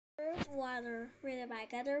Water, read by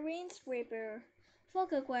Catherine Scriber.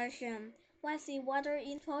 Focus question. Why is water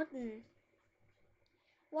important?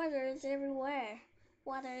 Water is everywhere.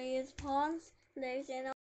 Water is ponds, lakes, and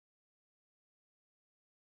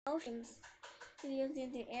oceans. It is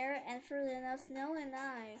in the air and frozen as snow and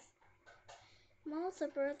ice. Most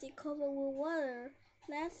of Earth is covered with water.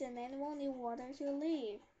 Plants and animals need water to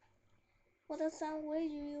live. What are some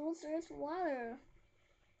ways you use Earth's water?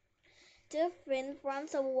 Different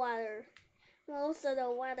forms of water. Most of the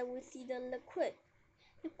water we see is liquid.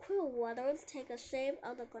 Liquid water takes the shape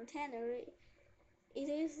of the container it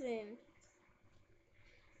is in.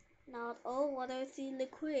 Not all water is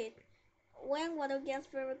liquid. When water gets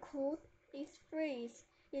very cold, it freezes.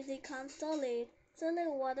 It becomes solid. Solid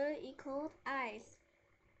water equals ice.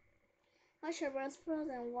 Much of Earth's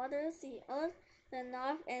frozen water is Earth, the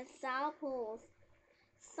North and South poles.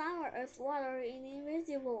 Some of Earth's water is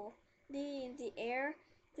invisible. Deep in the air,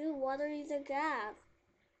 this water is a gas.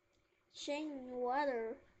 Changing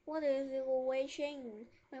water. Water is always changing.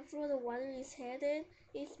 When frozen water is heated,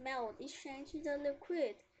 it melts. It changes to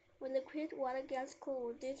liquid. When liquid water gets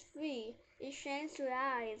cold, it freezes. It changes to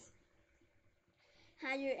ice.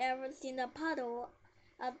 Have you ever seen a puddle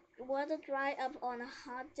of water dry up on a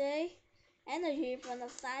hot day? Energy from the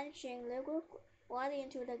sun changes liquid water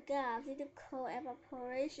into the gas. It is called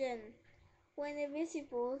evaporation. When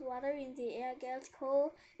invisible water in the air gets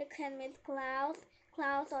cold, it can make clouds.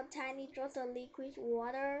 Clouds are tiny drops of liquid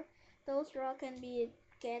water. Those drops can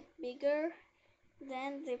get bigger.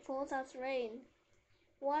 Then they fall as rain.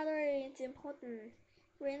 Water is important.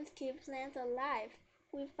 Rain keeps plants alive.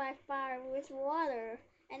 We fight fire with water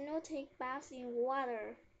and not take baths in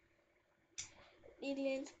water. It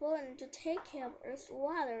is important to take care of Earth's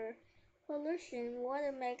water. Pollution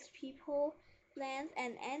water makes people, plants,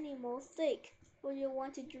 and animals sick. Would you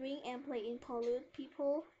want to drink and play in polluted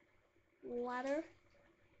people? Water.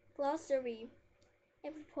 Glossary.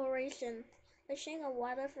 Evaporation. The change of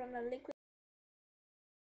water from a liquid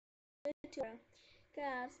to a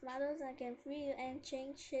gas. Matters that can freeze and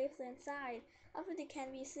change shapes and size. Often it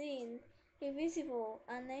can be seen. Invisible,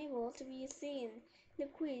 unable to be seen.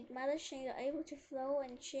 Liquid, matter change are able to flow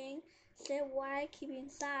and change shape while keeping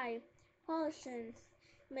size. Pollution,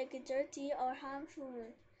 make it dirty or harmful.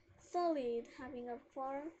 Solid, having a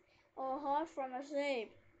form or hard from a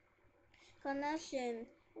shape. Connection,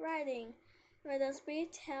 writing. Write a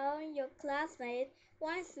speech telling your classmates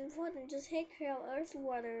why it's important to take care of Earth's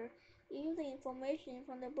water. Use the information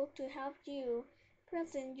from the book to help you.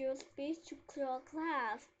 Present your speech to your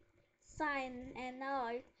class. Sign and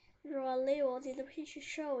noise. Draw labels in the picture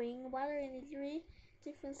showing water in three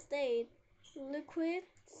different states: liquid,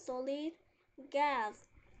 solid, gas.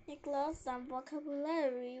 Include some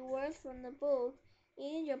vocabulary words from the book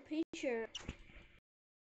in your picture.